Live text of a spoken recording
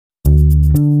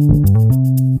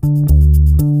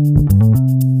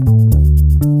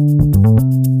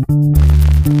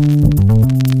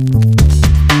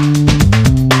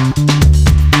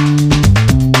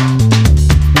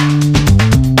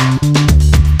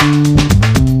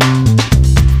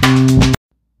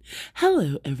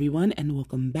everyone, and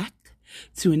welcome back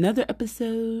to another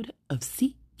episode of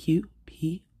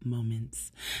CQP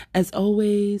Moments. As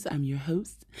always, I'm your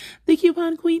host, the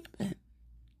Coupon Queen.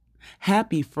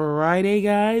 Happy Friday,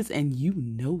 guys, and you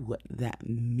know what that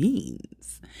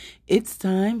means. It's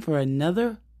time for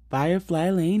another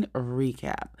Firefly Lane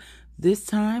recap. This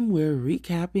time, we're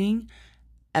recapping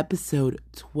episode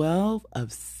 12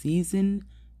 of season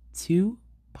 2,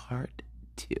 part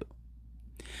 2.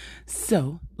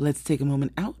 So let's take a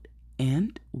moment out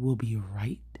and we'll be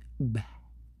right back.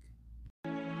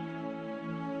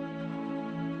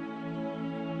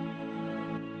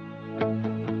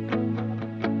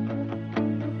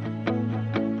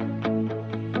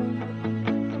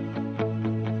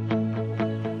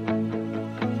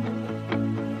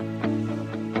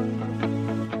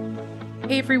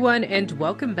 Hey everyone, and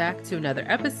welcome back to another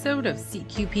episode of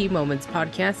CQP Moments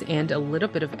Podcast and a little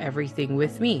bit of everything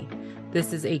with me.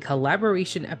 This is a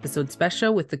collaboration episode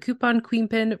special with the Coupon Queen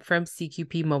Pin from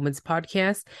CQP Moments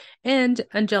Podcast and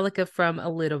Angelica from A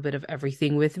Little Bit of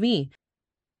Everything with me.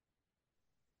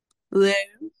 Hello.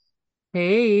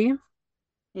 Hey.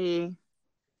 Hey.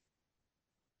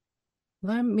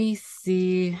 Let me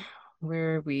see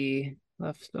where we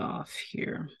left off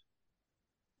here.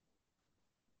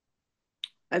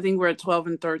 I think we're at 12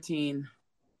 and 13.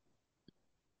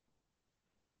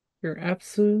 You're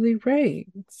absolutely right.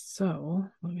 So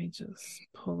let me just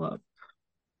pull up.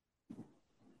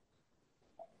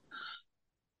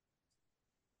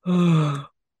 So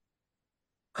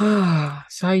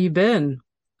how you been?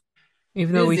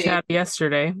 Even though we Busy. chatted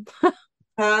yesterday.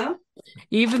 Huh?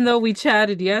 Even though we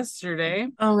chatted yesterday.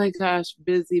 Oh my gosh,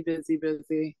 busy. Yeah,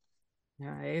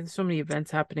 there's so many events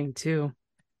happening too.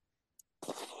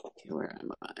 Okay, where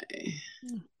am I?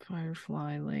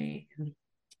 Firefly Lane.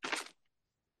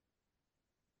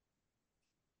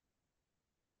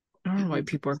 I don't know why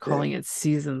people are calling it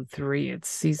season 3. It's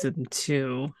season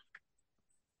 2.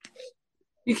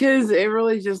 Because it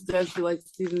really just does feel like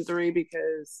season 3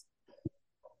 because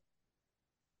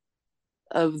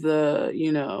of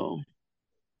the,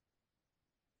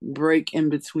 break in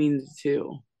between the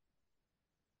two.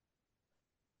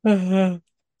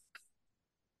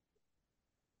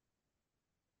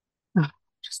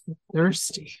 Just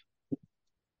thirsty.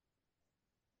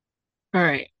 All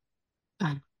right.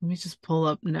 Let me just pull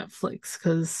up Netflix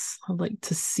because I'd like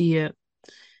to see it.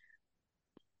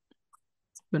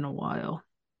 It's been a while.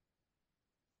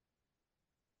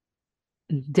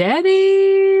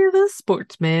 Daddy the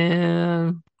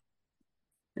Sportsman.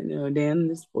 I know, Dan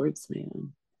the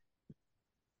Sportsman.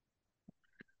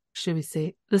 Should we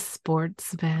say the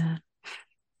Sportsman?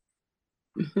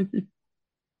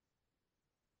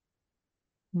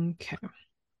 Okay.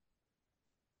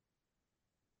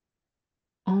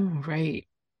 All right.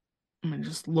 I'm gonna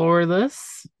just lower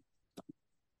this.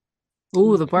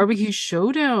 Oh, the Barbecue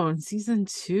Showdown, season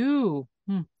 2.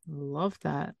 Love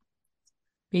that.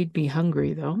 Made me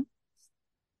hungry though.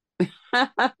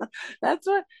 That's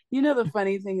what, the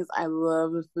funny thing is I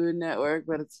love the Food Network,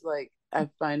 but it's like I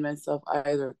find myself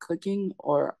either cooking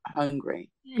or hungry.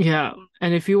 Yeah.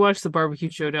 And if you watch the Barbecue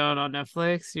Showdown on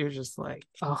Netflix, you're just like,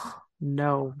 oh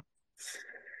no.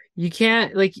 You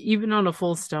can't, like, even on a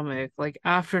full stomach, like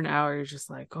after an hour, you're just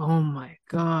like, oh my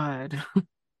God.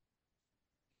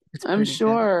 It's I'm pretty good.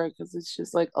 sure because it's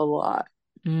just like a lot.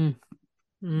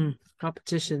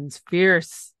 Competition's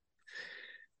fierce.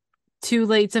 Too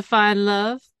late to find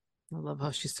love. I love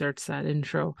how she starts that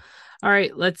intro. All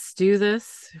right, let's do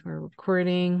this. We're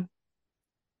recording.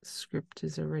 The script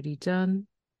is already done.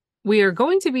 We are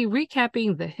going to be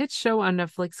recapping the hit show on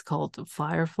Netflix called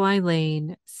Firefly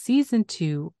Lane, Season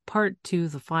 2, Part 2,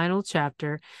 the final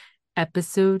chapter,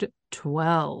 Episode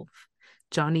 12.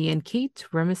 Johnny and Kate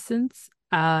reminisce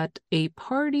at a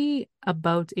party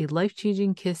about a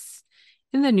life-changing kiss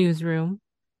in the newsroom.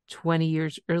 20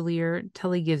 years earlier,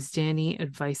 Telly gives Danny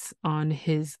advice on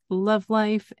his love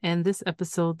life, and this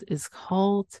episode is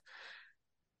called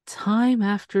Time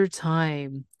After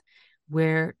Time,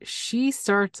 where she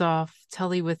starts off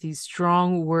Telly with these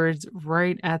strong words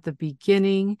right at the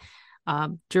beginning.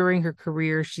 During her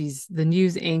career, she's the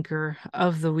news anchor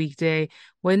of the weekday.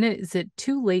 When is it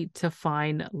too late to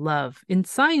find love? In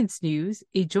science news,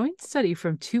 a joint study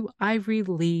from 2 Ivy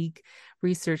League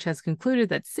research has concluded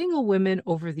that single women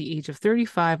over the age of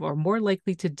 35 are more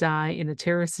likely to die in a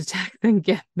terrorist attack than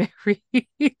get married.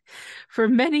 For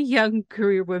many young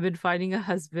career women, finding a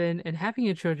husband and having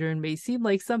a children may seem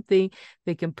like something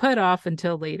they can put off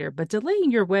until later, but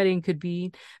delaying your wedding could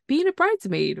be being a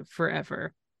bridesmaid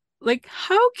forever. Like,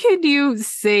 how can you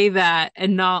say that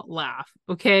and not laugh?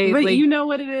 Okay. But Like, you know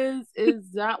what it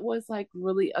is that was like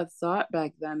really a thought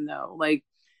back then though. Like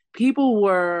people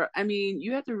were, I mean,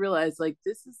 you have to realize like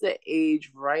this is the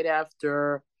age right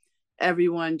after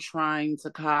everyone trying to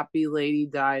copy Lady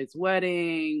Di's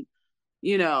wedding,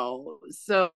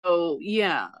 So,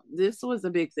 yeah, this was a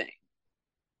big thing.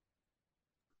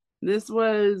 This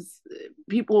was,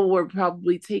 people were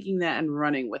probably taking that and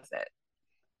running with it.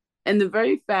 And the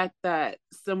very fact that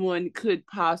someone could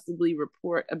possibly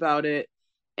report about it,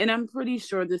 and I'm pretty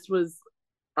sure this was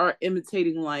our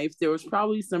imitating life, there was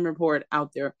probably some report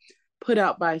out there put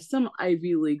out by some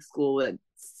Ivy League school that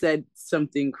said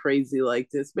something crazy like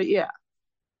this. But yeah,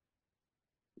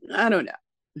 I don't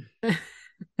know.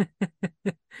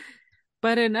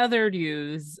 But in other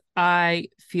news, I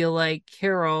feel like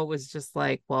Carol was just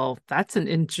like, well, that's an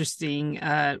interesting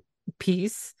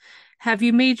piece. Have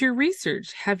you made your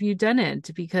research? Have you done it?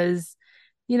 Because,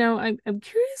 I'm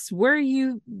curious where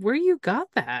you got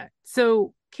that.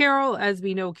 So Carol, as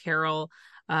we know, Carol,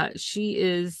 she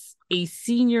is a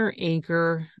senior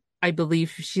anchor. I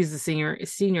believe she's a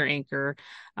senior anchor.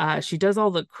 She does all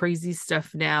the crazy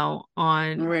stuff now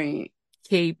on Right.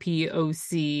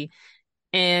 KPOC,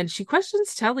 and she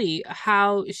questions Telly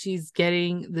how she's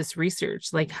getting this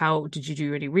research. Like, how did you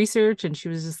do any research? And she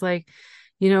was just like,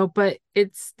 but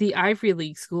it's the Ivy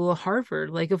League school, Harvard.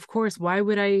 Like, of course, why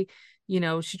would I,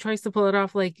 she tries to pull it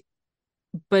off like,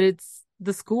 but it's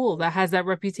the school that has that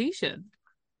reputation.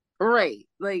 Right.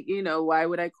 Like, why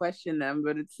would I question them?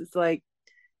 But it's just like,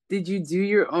 did you do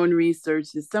your own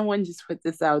research? Did someone just put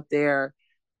this out there?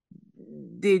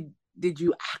 Did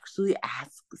you actually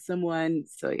ask someone?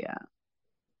 So yeah,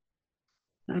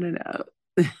 I don't know.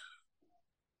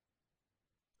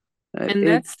 And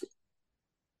that's,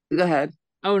 It's go ahead.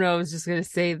 oh no, I was just going to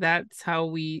say that's how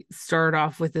we start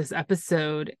off with this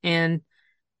episode. And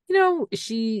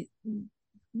she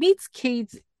meets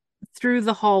Kate through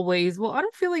the hallways. Well, I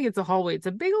don't feel like it's a hallway. It's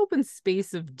a big open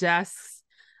space of desks.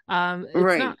 It's not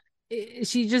Right.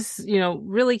 she just,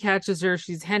 really catches her.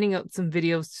 She's handing out some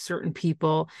videos to certain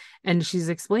people, and she's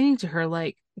explaining to her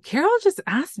like, Carol just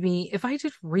asked me if I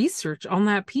did research on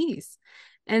that piece.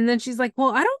 And then she's like, well,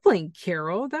 I don't blame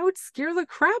Carol. That would scare the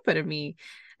crap out of me.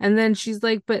 And then she's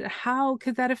like, but how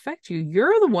could that affect you?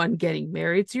 You're the one getting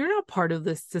married, so you're not part of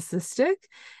this statistic.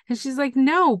 And she's like,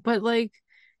 no, but like,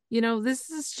 this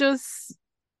is just,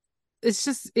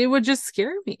 it would just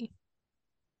scare me.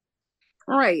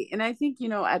 Right. And I think,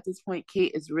 at this point,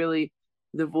 Kate is really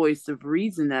the voice of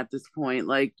reason at this point.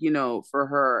 Like, for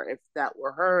her, if that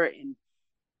were her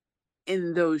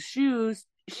in those shoes,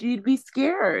 she'd be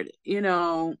scared.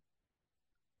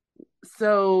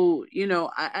 So,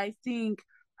 I think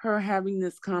her having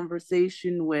this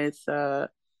conversation with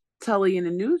Tully in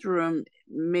the newsroom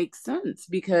makes sense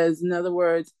because in other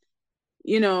words,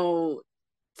 you know,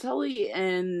 Tully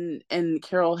and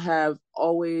Carol have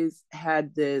always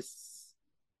had this,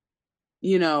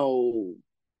 you know,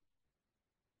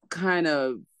 kind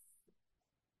of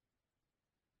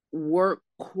work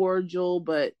cordial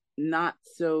but not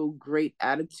so great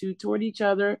attitude toward each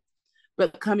other.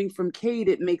 But coming from Kate,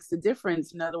 it makes a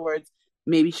difference. In other words,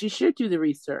 maybe she should do the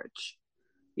research.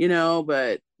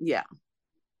 But yeah,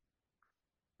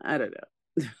 I don't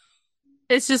know.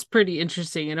 It's just pretty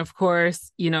interesting. And of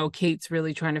course, Kate's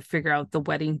really trying to figure out the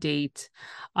wedding date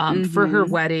for her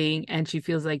Mm-hmm. wedding. And she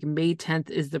feels like May 10th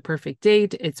is the perfect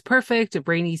date. It's perfect. The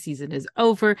rainy season is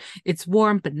over. It's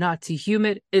warm, but not too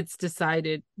humid. It's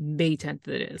decided May 10th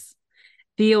it is.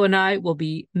 Theo and I will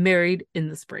be married in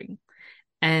the spring.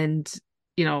 And,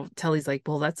 Telly's like,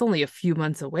 well, that's only a few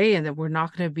months away. And then we're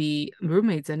not going to be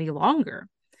roommates any longer.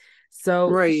 So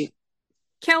Right.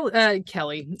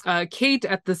 Kate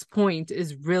at this point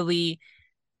is really,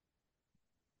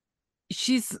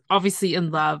 she's obviously in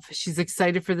love. She's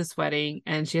excited for this wedding,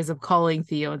 and she ends up calling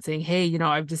Theo and saying, hey,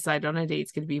 I've decided on a date.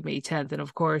 It's going to be May 10th. And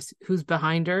of course, who's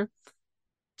behind her?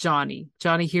 Johnny.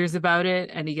 Johnny hears about it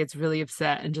and he gets really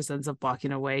upset and just ends up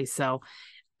walking away. So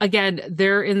again,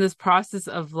 they're in this process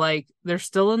of like, they're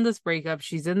still in this breakup.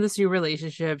 She's in this new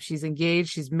relationship. She's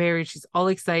engaged. She's married. She's all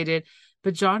excited.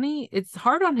 But Johnny, it's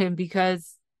hard on him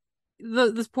because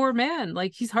this poor man,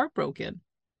 like he's heartbroken.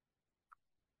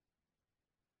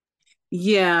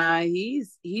 Yeah,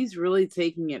 he's really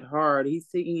taking it hard. He's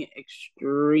taking it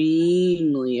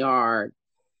extremely hard.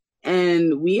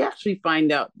 And we actually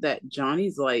find out that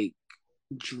Johnny's like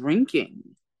drinking.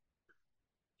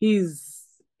 He's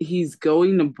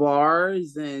going to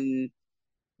bars and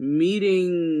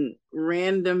meeting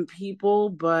random people,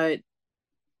 but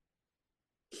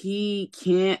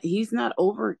he's not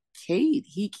over Kate.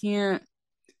 He can't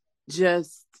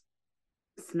just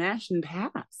smash and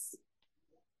pass.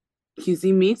 Because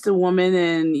he meets a woman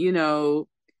and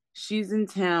she's in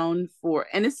town for,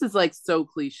 and this is like so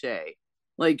cliche,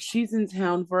 like she's in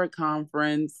town for a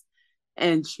conference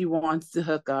and she wants to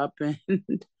hook up,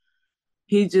 and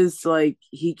he just like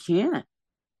he can't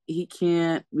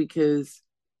because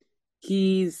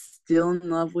he's still in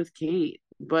love with Kate.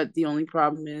 But the only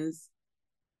problem is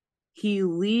he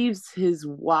leaves his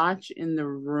watch in the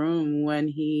room when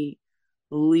he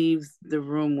leaves the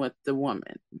room with the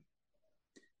woman.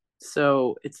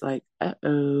 So it's like,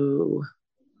 uh-oh.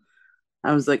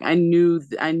 I was like, I know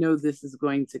this is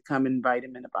going to come and bite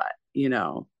him in the butt,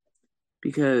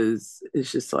 because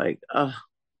it's just like,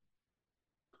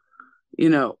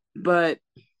 but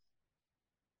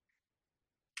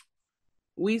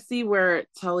we see where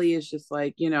Tully is just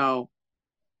like,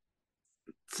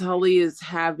 Tully is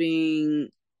having,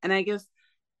 and I guess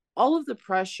all of the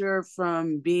pressure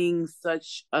from being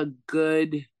such a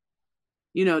good,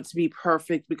 to be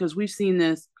perfect, because we've seen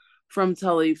this from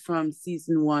Tully from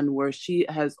season one, where she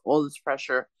has all this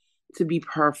pressure to be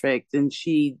perfect and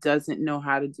she doesn't know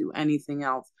how to do anything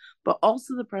else. But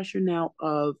also the pressure now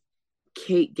of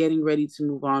Kate getting ready to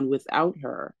move on without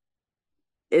her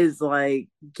is like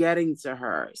getting to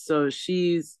her. So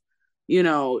she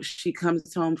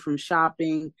comes home from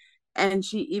shopping and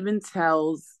she even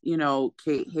tells,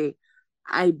 Kate, hey,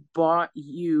 I bought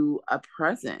you a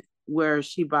present, where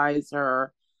she buys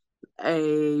her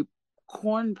a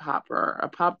a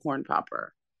popcorn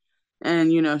popper.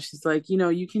 And, she's like,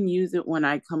 you can use it when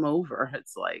I come over.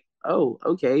 It's like, oh,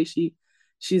 okay.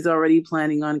 She's already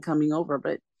planning on coming over.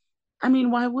 But I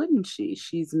mean, why wouldn't she?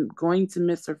 She's going to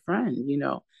miss her friend.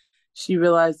 She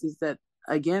realizes that,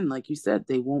 again, like you said,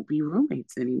 they won't be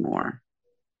roommates anymore.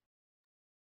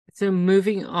 So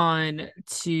moving on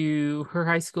to her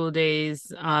high school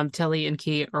days, Telly and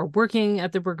Kate are working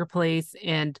at the burger place,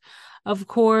 and of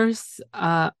course,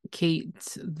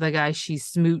 Kate, the guy she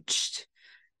smooched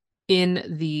in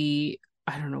the,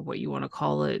 I don't know what you want to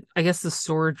call it, I guess the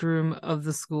storage room of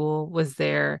the school, was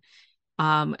there.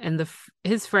 And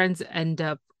his friends end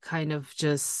up kind of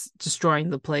just destroying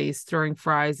the place, throwing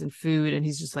fries and food, and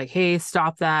he's just like, "Hey,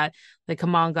 stop that! Like,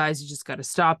 come on, guys, you just got to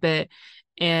stop it."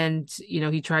 And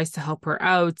he tries to help her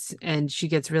out, and she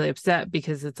gets really upset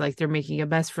because it's like they're making a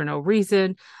mess for no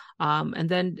reason. And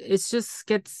then it just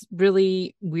gets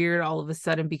really weird all of a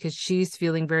sudden because she's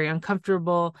feeling very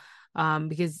uncomfortable.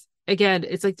 Because again,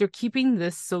 it's like they're keeping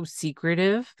this so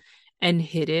secretive and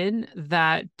hidden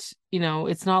that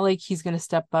it's not like he's going to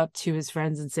step up to his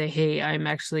friends and say, "Hey, I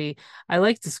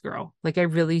like this girl, like I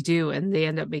really do," and they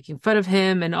end up making fun of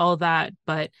him and all that.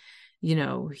 But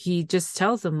he just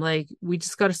tells them, like, we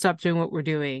just got to stop doing what we're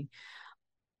doing.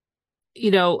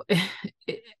 you know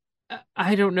it,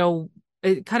 I don't know,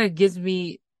 it kind of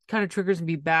triggers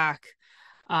me back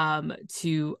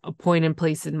to a point and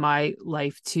place in my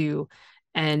life too.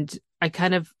 And I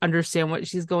kind of understand what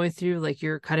she's going through. Like,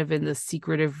 you're kind of in the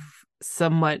secretive,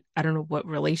 somewhat, I don't know what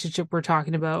relationship we're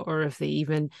talking about, or if they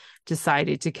even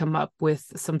decided to come up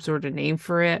with some sort of name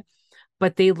for it.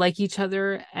 But they like each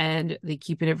other and they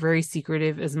keeping it very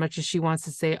secretive, as much as she wants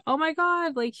to say, "Oh my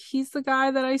God, like he's the guy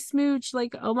that I smooched.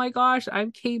 Like, oh my gosh,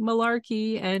 I'm Kate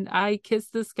Malarkey and I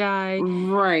kissed this guy."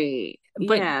 Right.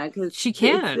 But Yeah, because she it's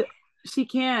can't. she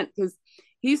can't, because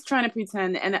he's trying to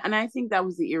pretend, and I think that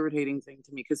was the irritating thing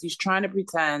to me, because he's trying to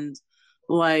pretend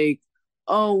like,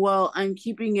 oh well, I'm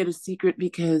keeping it a secret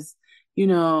because you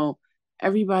know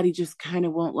everybody just kind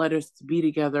of won't let us be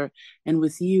together, and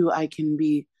with you I can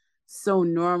be so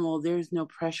normal. There's no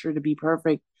pressure to be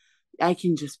perfect. I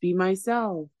can just be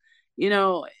myself, you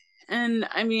know. And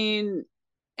I mean,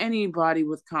 anybody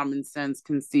with common sense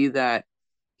can see that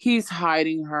he's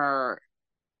hiding her,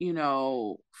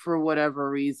 for whatever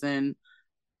reason.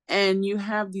 And you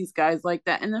have these guys like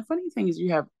that. And the funny thing is,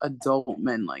 you have adult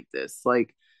men like this.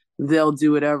 Like, they'll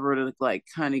do whatever to, like,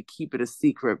 kind of keep it a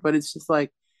secret. But it's just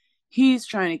like, he's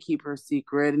trying to keep her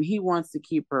secret and he wants to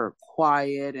keep her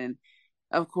quiet. And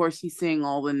of course, he's saying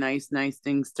all the nice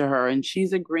things to her. And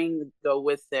she's agreeing to go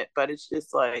with it. But it's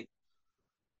just like,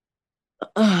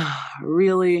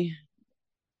 really?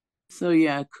 So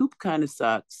yeah, Coop kind of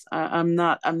sucks. I'm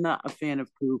not a fan of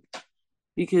Coop,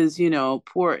 because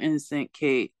poor innocent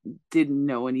Kate didn't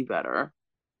know any better.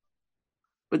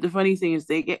 But the funny thing is,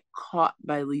 they get caught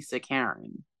by Lisa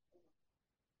Karen.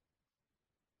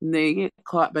 They get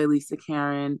caught by Lisa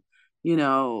Karen, you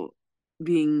know,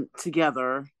 being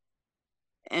together,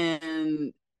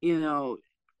 and you know,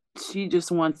 she just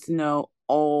wants to know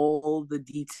all the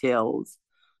details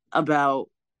about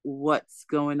what's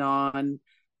going on.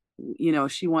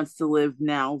 She wants to live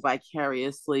now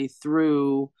vicariously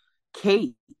through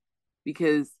Kate,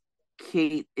 because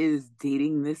Kate is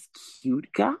dating this cute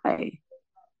guy.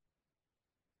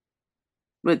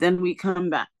 But then we come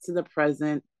back to the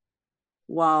present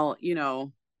while,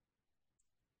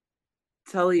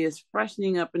 Tully is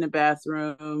freshening up in the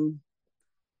bathroom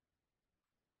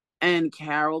and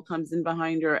Carol comes in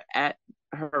behind her at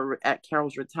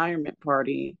Carol's retirement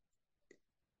party.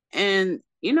 And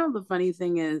the funny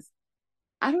thing is,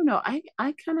 I don't know, I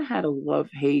kind of had a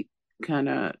love-hate kind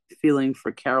of feeling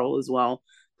for Carol as well,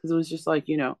 because it was just like,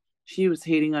 she was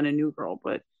hating on a new girl,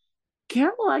 but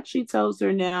Carol actually tells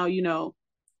her now,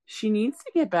 she needs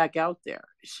to get back out there.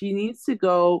 She needs to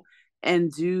go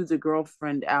and do the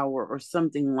girlfriend hour or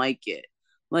something like it.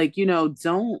 Like,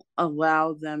 don't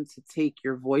allow them to take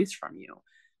your voice from you,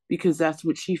 because that's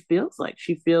what she feels like.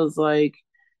 She feels like,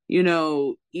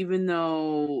 even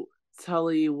though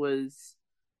Tully was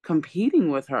competing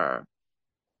with her,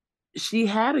 she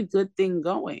had a good thing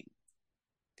going.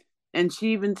 And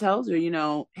she even tells her,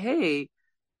 hey,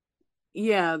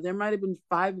 yeah, there might have been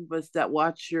five of us that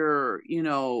watch your,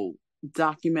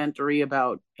 documentary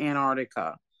about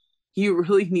Antarctica. You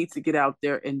really need to get out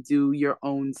there and do your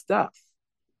own stuff.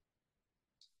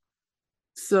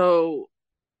 So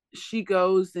she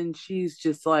goes and she's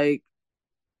just like,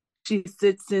 she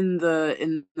sits in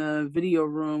the video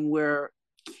room where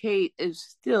Kate is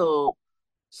still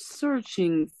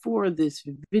searching for this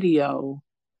video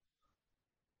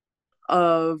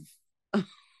of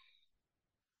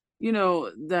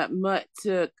that Mutt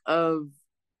took of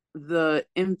the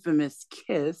infamous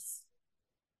kiss.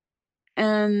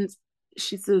 And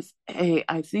she says, hey,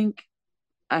 I think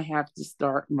I have to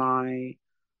start my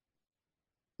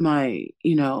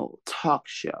talk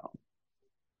show.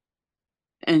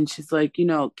 And she's like,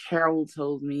 Carol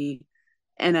told me,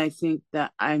 and I think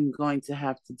that I'm going to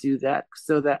have to do that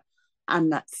so that I'm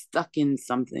not stuck in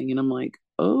something. And I'm like,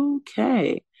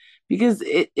 okay. Because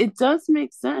it does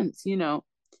make sense,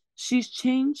 she's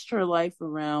changed her life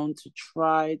around to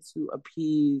try to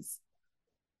appease.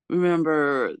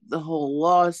 Remember the whole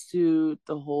lawsuit,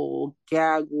 the whole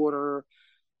gag order,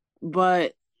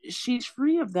 but she's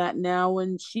free of that now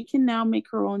and she can now make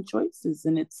her own choices.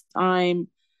 And it's time,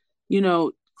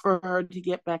 for her to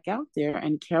get back out there.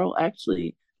 And Carol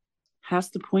actually has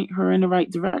to point her in the right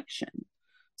direction.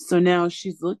 So now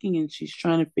she's looking and she's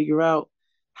trying to figure out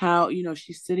how,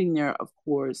 she's sitting there, of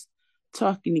course,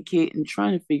 talking to Kate and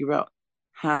trying to figure out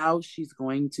how she's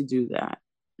going to do that,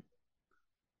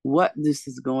 what this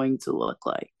is going to look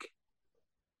like,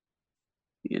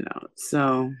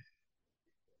 So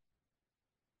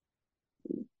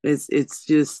it's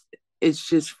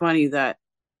just funny that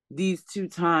these two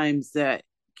times that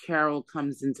Carol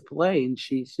comes into play and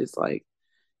she's just like,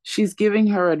 she's giving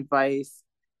her advice.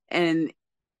 And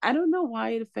I don't know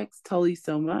why it affects Tully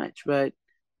so much, but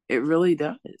it really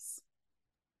does.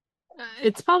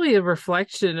 It's probably a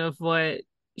reflection of what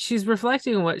she's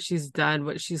reflecting on, what she's done,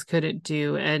 what she's couldn't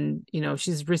do. And,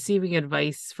 she's receiving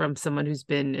advice from someone who's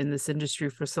been in this industry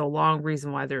for so long,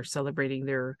 reason why they're celebrating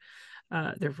their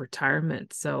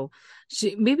retirement. So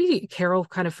maybe Carol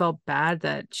kind of felt bad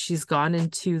that she's gone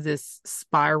into this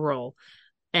spiral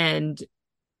and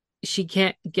she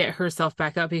can't get herself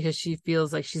back up because she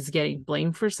feels like she's getting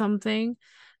blamed for something.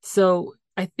 So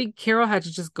I think Carol had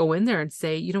to just go in there and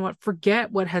say, you know what,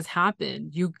 forget what has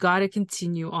happened. You got to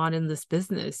continue on in this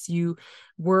business. You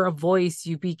were a voice,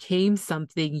 you became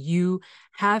something, you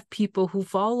have people who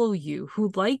follow you,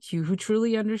 who like you, who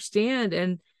truly understand,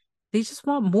 and they just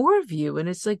want more of you. And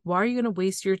it's like, why are you going to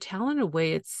waste your talent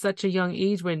away at such a young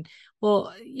age when,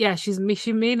 well, yeah,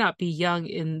 she may not be young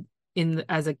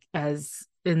as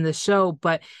in the show,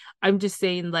 but I'm just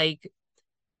saying, like,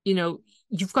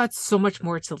 you've got so much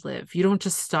more to live. You don't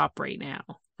just stop right now,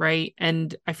 right?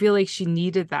 And I feel like she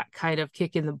needed that kind of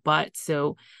kick in the butt.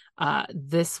 So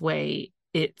this way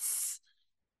it's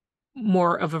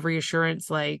more of a reassurance,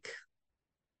 like,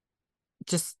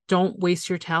 just don't waste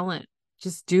your talent.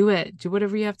 Just do it. Do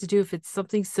whatever you have to do. If it's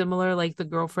something similar like the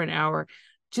girlfriend hour,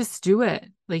 just do it.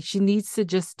 Like, she needs to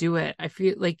just do it. I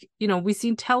feel like, we've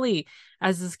seen Telly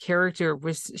as this character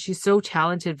was, she's so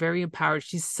talented, very empowered.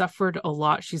 She's suffered a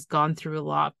lot. She's gone through a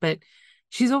lot, but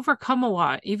she's overcome a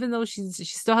lot. Even though she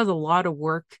still has a lot of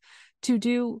work to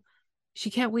do, she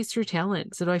can't waste her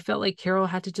talent. So I felt like Carol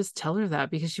had to just tell her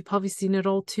that because she probably seen it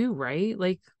all too, right?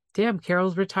 Like, damn,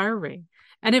 Carol's retiring.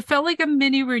 And it felt like a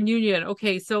mini reunion.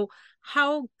 Okay, so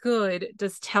how good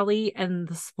does Telly and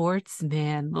the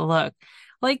sportsman look?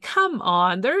 Like, come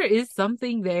on, there is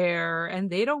something there, and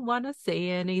they don't want to say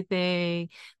anything.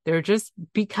 They're just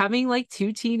becoming like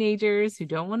two teenagers who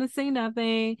don't want to say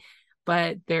nothing,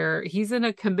 but he's in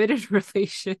a committed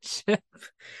relationship,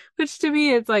 which to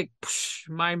me it's like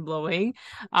mind blowing.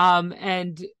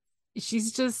 And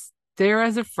she's just there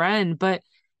as a friend, but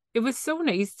it was so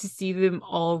nice to see them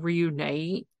all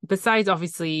reunite. Besides,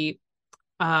 obviously,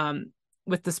 um,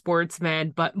 with the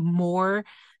sportsman, but more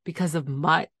because of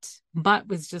Mutt. Mutt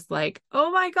was just like,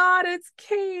 "Oh my God, it's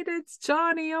Kate, it's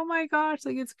Johnny. Oh my gosh,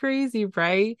 like it's crazy,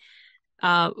 right?"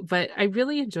 But I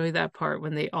really enjoyed that part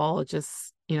when they all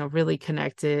just, really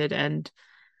connected. And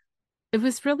it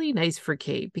was really nice for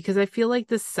Kate because I feel like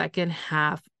the second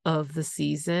half of the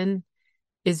season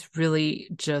is really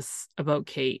just about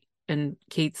Kate and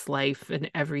Kate's life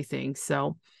and everything.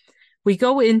 So we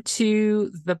go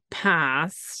into the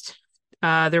past.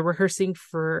 They're rehearsing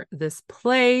for this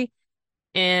play,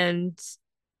 and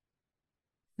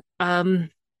um,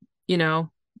 you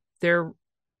know, they're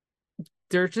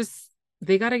they're just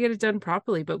they got to get it done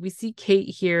properly. But we see Kate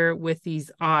here with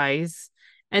these eyes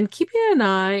and keeping an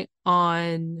eye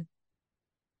on,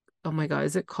 oh my God,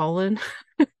 is it Colin?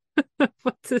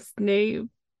 What's his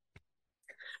name?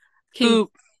 Kate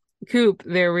Coop. Coop.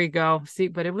 There we go. See,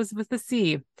 but it was with a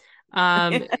C.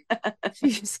 Um,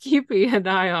 she's keeping an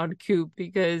eye on Coop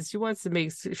because she wants to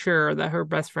make sure that her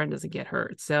best friend doesn't get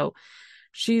hurt. So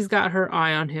she's got her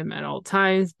eye on him at all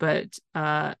times. But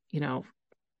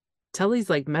Telly's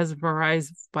like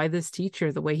mesmerized by this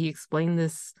teacher, the way he explained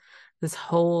this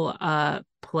whole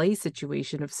play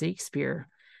situation of Shakespeare.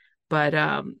 But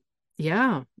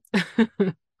yeah.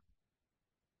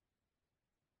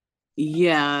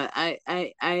 Yeah,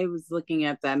 I was looking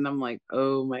at that and I'm like,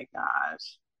 oh my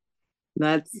gosh,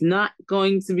 that's not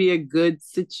going to be a good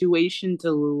situation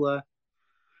to Lula.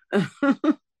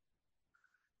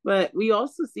 But we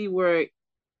also see where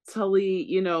Tully,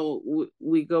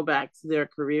 we go back to their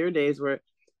career days where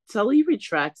Tully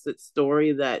retracts that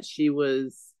story that she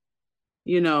was,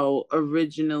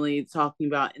 originally talking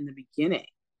about in the beginning.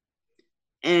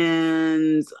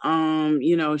 And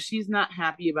she's not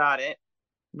happy about it,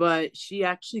 but she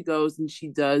actually goes and she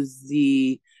does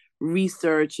the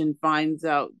research and finds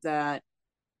out that,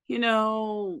 you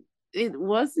know, it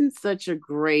wasn't such a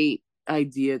great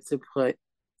idea to put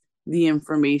the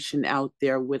information out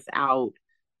there without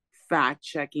fact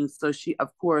checking. So she,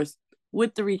 of course,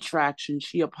 with the retraction,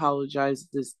 she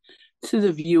apologizes to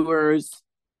the viewers.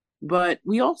 But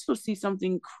we also see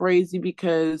something crazy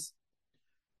because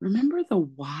remember the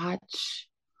watch?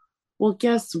 Well,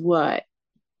 guess what?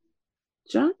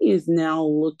 Johnny is now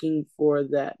looking for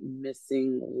that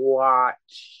missing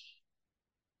watch.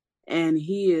 And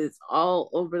he is all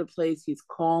over the place. He's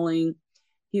calling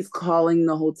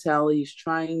the hotel. He's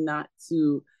trying not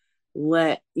to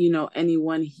let,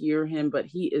 anyone hear him, but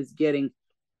he is getting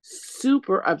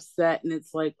super upset. And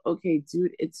it's like, okay,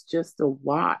 dude, it's just a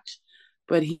watch.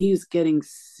 But he's getting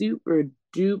super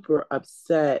duper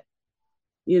upset,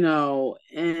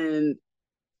 and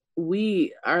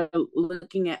we are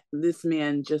looking at this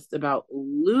man just about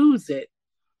lose it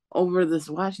over this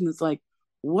watch. And it's like,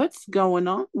 what's going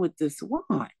on with this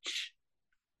watch?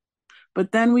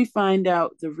 But then we find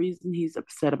out the reason he's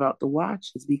upset about the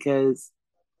watch is because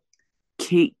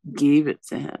Kate gave it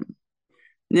to him.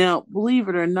 Now, believe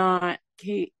it or not,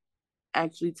 Kate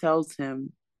actually tells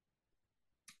him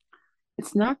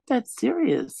it's not that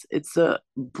serious. It's a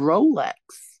Rolex.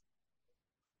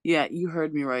 Yeah, you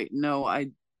heard me right. No,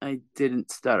 I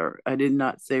didn't stutter. I did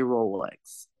not say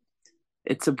Rolex.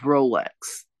 It's a Rolex.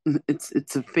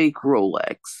 It's a fake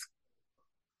Rolex.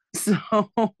 So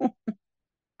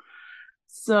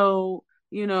so,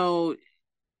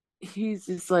 he's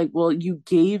just like, "Well, you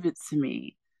gave it to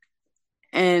me."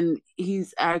 And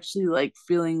he's actually like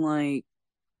feeling like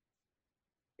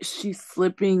she's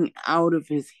slipping out of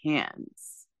his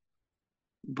hands.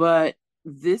 But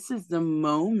this is the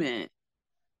moment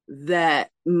that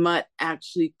Mutt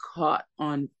actually caught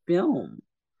on film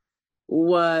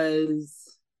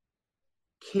was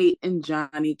Kate and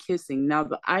Johnny kissing. Now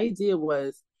the idea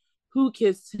was who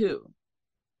kissed who.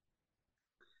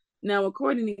 Now,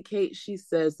 according to Kate, she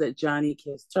says that Johnny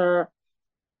kissed her,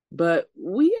 but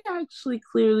we actually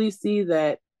clearly see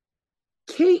that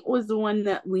Kate was the one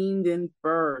that leaned in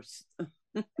first.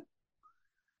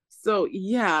 So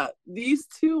yeah, these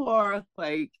two are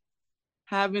like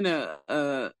having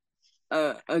a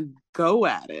go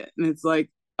at it, and it's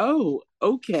like, oh,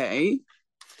 okay,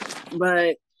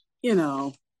 but you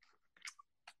know,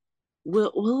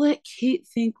 we'll let Kate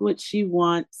think what she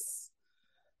wants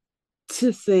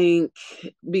to think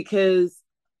because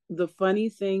the funny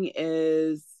thing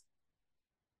is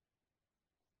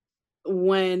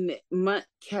when Mutt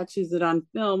catches it on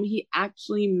film, he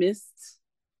actually missed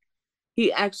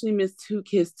who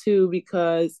kissed who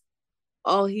because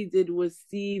all he did was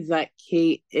see that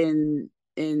Kate and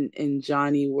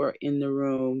Johnny were in the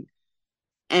room,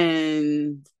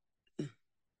 and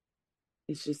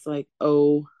it's just like,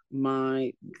 oh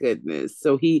my goodness.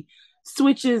 So he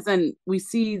switches and we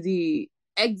see the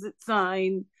exit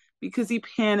sign because he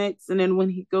panics. And then when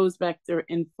he goes back, they're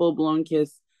in full blown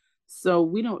kiss. So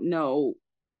we don't know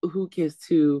who kissed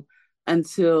who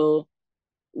until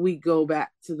we go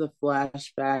back to the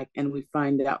flashback and we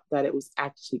find out that it was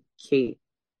actually Kate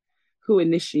who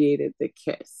initiated the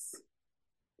kiss.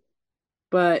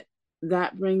 But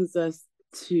that brings us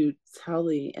to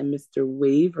Tully and Mr.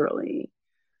 Waverly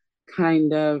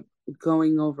kind of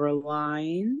going over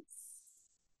lines.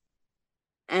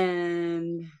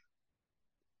 And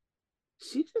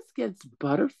she just gets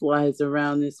butterflies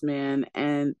around this man.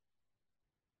 And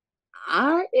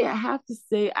I have to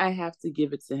say, I have to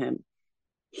give it to him.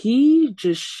 He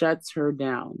just shuts her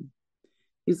down.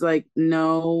 He's like,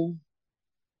 no,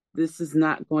 this is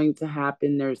not going to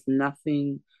happen. There's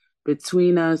nothing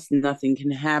between us. Nothing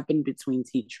can happen between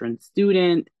teacher and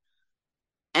student.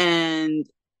 And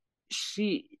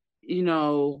she,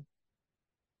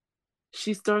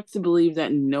 she starts to believe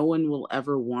that no one will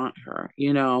ever want her.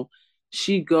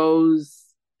 She goes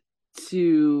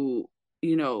to,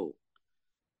 you know,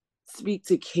 speak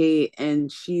to Kate and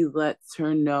she lets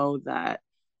her know that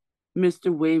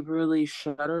Mr. Waverly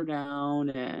shut her down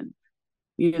and,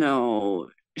 you know,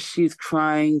 she's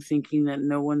crying, thinking that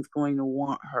no one's going to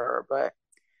want her. But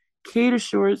Kate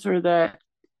assures her that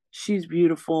she's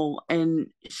beautiful and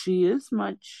she is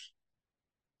much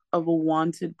of a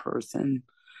wanted person.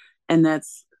 And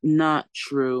that's not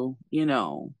true.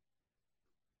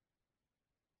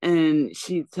 And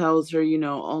she tells her,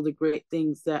 all the great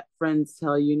things that friends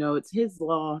tell it's his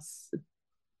loss.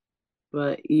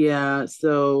 But yeah,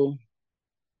 so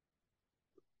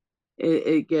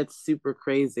it gets super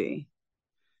crazy.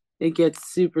 It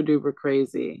gets super duper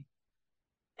crazy.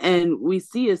 And we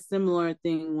see a similar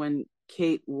thing when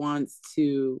Kate wants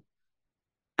to,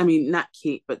 I mean, not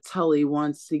Kate, but Tully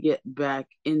wants to get back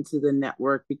into the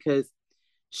network because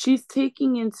she's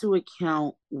taking into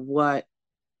account what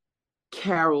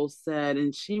Carol said,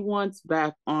 and she wants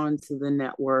back onto the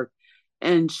network.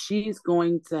 And she's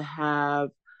going to have,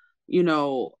 you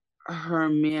know, her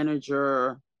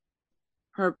manager,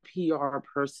 her PR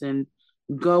person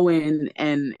go in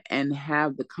and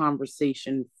have the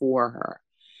conversation for her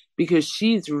because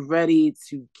she's ready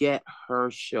to get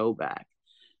her show back.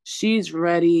 She's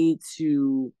ready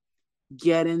to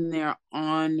get in there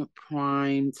on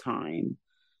prime time.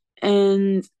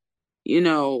 And, you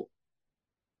know,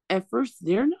 at first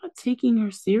they're not taking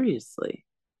her seriously.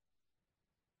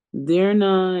 They're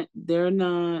not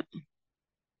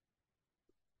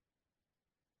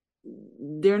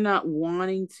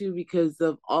wanting to because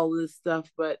of all this stuff,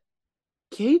 but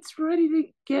Kate's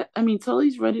ready to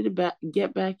Tully's ready to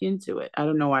get back into it. I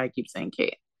don't know why I keep saying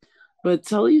Kate, but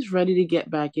Tully's ready to get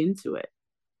back into it.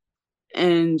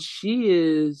 And she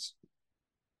is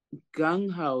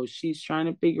gung ho. She's trying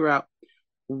to figure out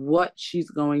what she's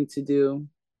going to do.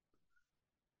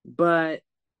 But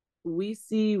we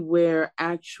see where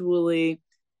actually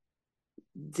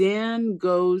Dan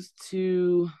goes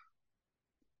to,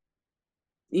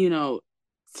 you know,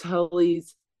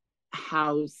 Tully's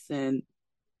house and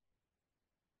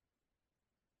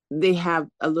they have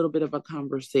a little bit of a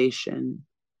conversation.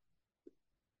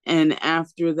 And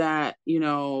after that,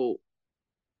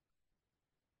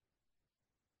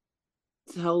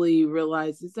 Tully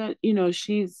realizes that,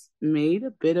 she's made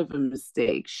a bit of a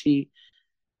mistake. She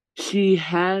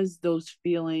has those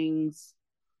feelings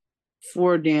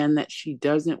for Dan that she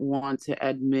doesn't want to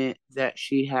admit that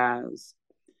she has.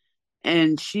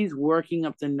 And she's working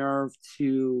up the nerve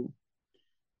to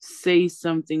say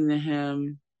something to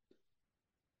him.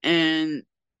 And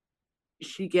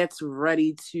she gets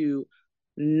ready to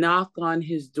knock on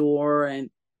his door and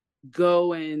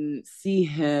go and see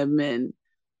him and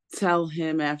tell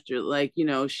him after, like,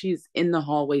 she's in the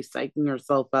hallway psyching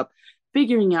herself up,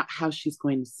 figuring out how she's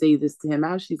going to say this to him,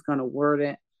 how she's going to word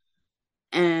it.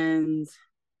 And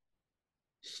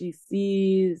she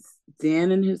sees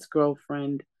Dan and his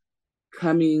girlfriend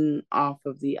coming off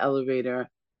of the elevator,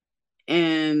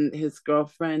 and his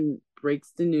girlfriend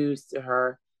breaks the news to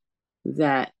her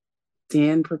that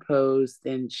Dan proposed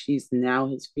and she's now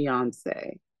his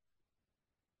fiance.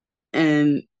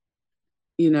 And,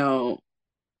 you know,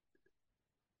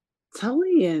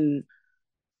 Tully, in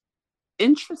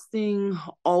interesting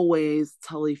always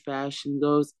Tully fashion,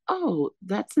 goes, "Oh,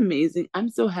 that's amazing. I'm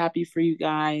so happy for you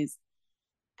guys."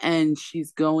 And she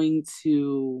says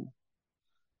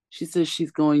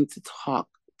she's going to talk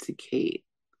to Kate.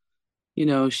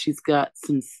 She's got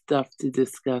some stuff to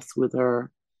discuss with her.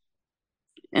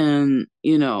 And,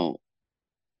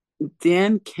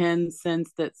 Dan can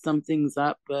sense that something's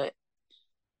up, but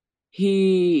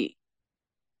he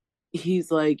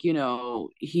he's like,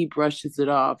 he brushes it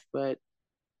off, but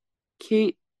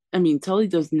Kate, I mean, Tully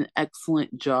does an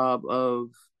excellent job of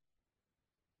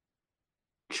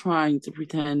trying to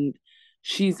pretend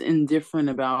she's indifferent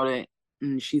about it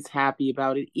and she's happy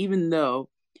about it, even though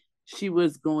she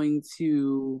was going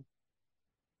to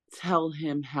tell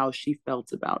him how she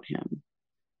felt about him.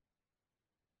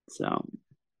 So,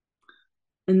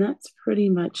 and that's pretty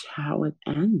much how it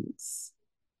ends.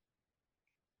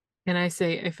 Can I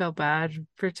say I felt bad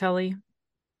for Telly?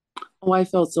 Oh, I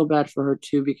felt so bad for her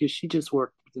too because she just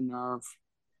worked the nerve.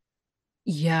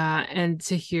 Yeah, and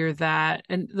to hear that,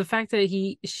 and the fact that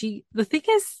the thing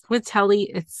is with Telly,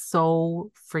 it's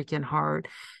so freaking hard.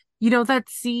 You know that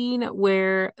scene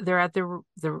where they're at the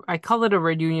I call it a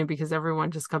reunion because everyone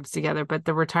just comes together, but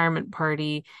the retirement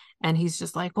party, and he's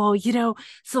just like, well,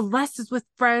 Celeste is with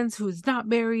friends who is not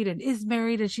married and is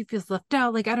married, and she feels left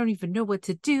out. Like, I don't even know what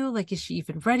to do. Like, is she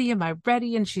even ready? Am I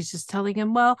ready? And she's just telling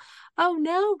him, well, oh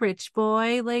no, rich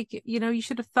boy, like, you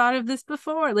should have thought of this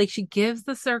before. Like, she gives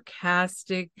the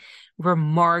sarcastic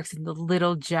remarks and the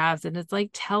little jabs, and it's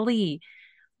like, Telly,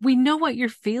 we know what you're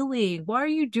feeling. Why are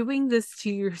you doing this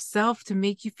to yourself to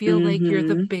make you feel like you're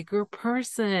the Mm-hmm. bigger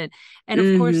person? And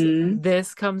of course, Mm-hmm.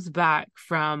 this comes back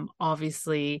from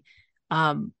obviously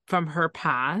from her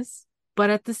past.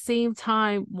 But at the same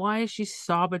time, why is she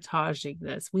sabotaging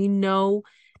this? We know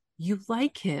you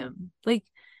like him. Like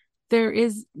there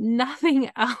is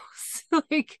nothing else.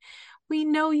 Like we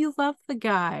know you love the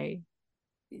guy.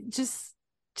 Just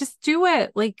just do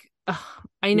it. Like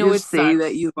I know it Just say that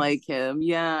sucks you like him.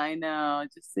 Yeah, I know.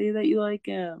 Just say that you like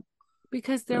him.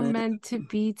 because they're But meant to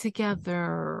be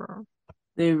together.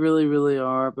 they really, really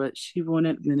are. But she won't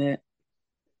admit it.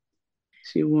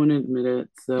 She won't admit it.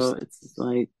 So it's just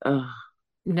like, ugh.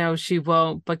 No, she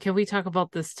won't. But can we talk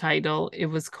about this title? It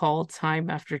was called Time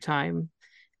After Time.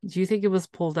 Do you think it was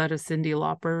pulled out of Cyndi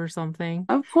Lauper or something?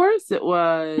 Of course it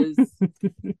was.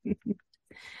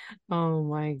 Oh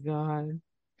my God.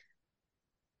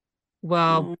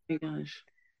 Well, Oh my gosh.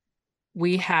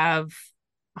 we have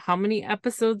how many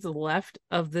episodes left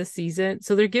of this season?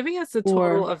 So they're giving us a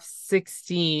total Or of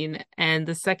 16, and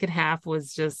the second half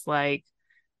was just like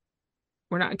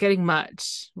we're not getting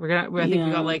much. I think we got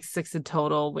yeah. like six in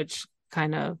total, which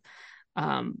kind of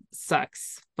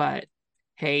sucks. But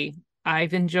hey,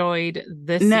 I've enjoyed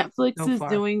this season Netflix so is far.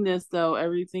 doing this though.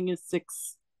 Everything is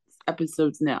 6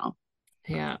 episodes now.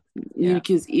 Yeah. Yeah.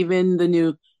 Because even the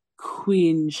new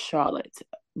Queen Charlotte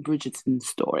Bridgerton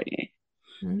story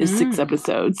is six Hmm.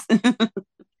 episodes.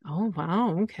 Oh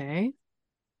wow. Okay.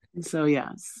 So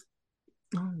yes.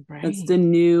 All That's right. the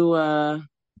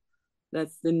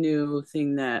new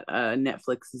thing that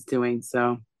Netflix is doing.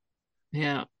 So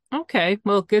Yeah. Okay.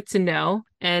 Well, good to know.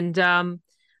 And I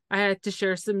had to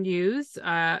share some news.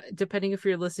 Depending if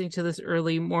you're listening to this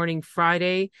early morning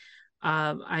Friday,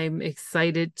 I'm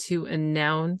excited to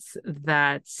announce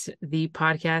that the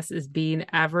podcast is being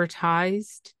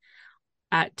advertised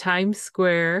at Times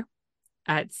Square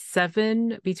at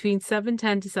 7 between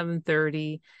 7:10 to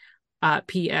 7:30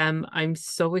 p.m. I'm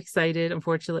so excited.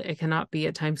 Unfortunately, I cannot be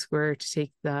at Times Square to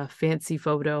take the fancy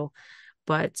photo,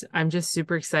 but I'm just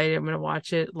super excited. I'm going to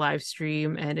watch it live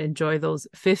stream and enjoy those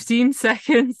 15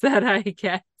 seconds that I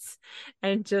get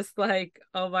and just like,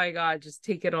 oh my God, just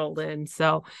take it all in.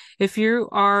 So if you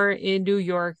are in New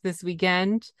York this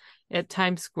weekend at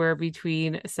Times Square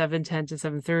between 7:10 to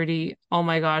 7:30, oh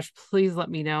my gosh, please let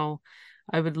me know.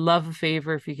 I would love a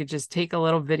favor if you could just take a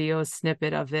little video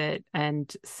snippet of it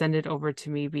and send it over to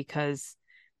me because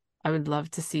I would love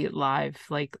to see it live,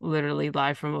 like literally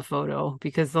live from a photo,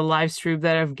 because the live stream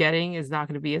that I'm getting is not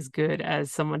going to be as good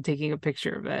as someone taking a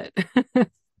picture of it.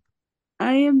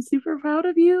 I am super proud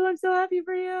of you. I'm so happy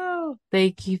for you.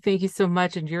 Thank you. Thank you so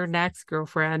much. And you're next,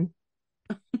 girlfriend.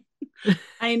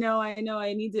 I know, I know.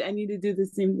 I need to do the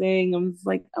same thing. I'm just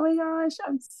like, oh my gosh,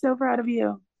 I'm so proud of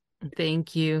you.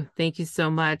 Thank you. Thank you so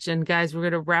much. And guys, we're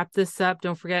going to wrap this up.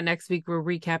 Don't forget, next week we're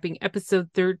recapping episode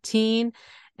 13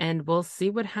 and we'll see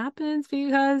what happens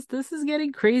because this is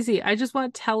getting crazy. I just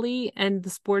want Telly and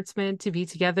the sportsman to be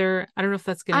together. I don't know if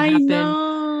that's going to I happen.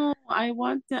 know. I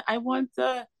want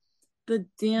the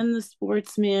Dan the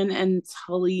Sportsman and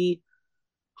Tully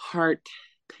heart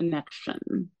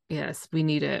connection. Yes, we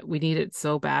need it. We need it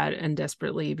so bad and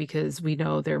desperately because we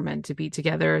know they're meant to be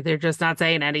together. They're just not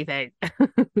saying anything. I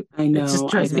It just know,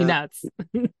 I drives me know, nuts.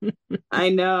 I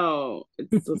know.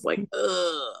 It's just like,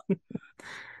 ugh.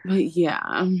 But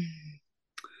yeah.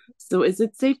 So is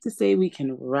it safe to say we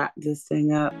can wrap this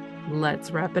thing up? Let's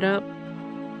wrap it up.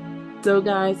 So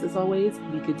guys, as always,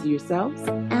 be good to yourselves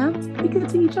and be good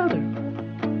to each other.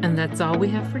 And that's all we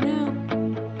have for now.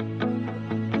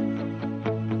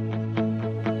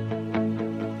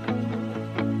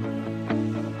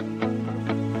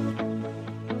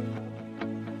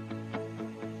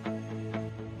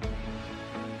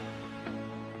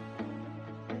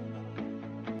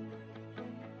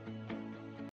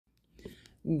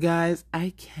 Guys,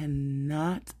 I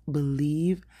cannot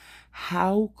believe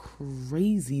how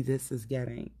crazy this is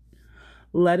getting.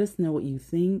 Let us know what you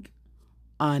think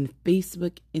on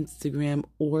Facebook, Instagram,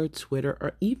 or Twitter,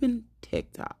 or even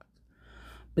TikTok.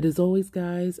 But as always,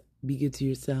 guys, be good to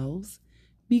yourselves,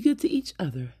 be good to each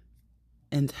other,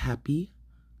 and happy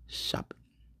shopping.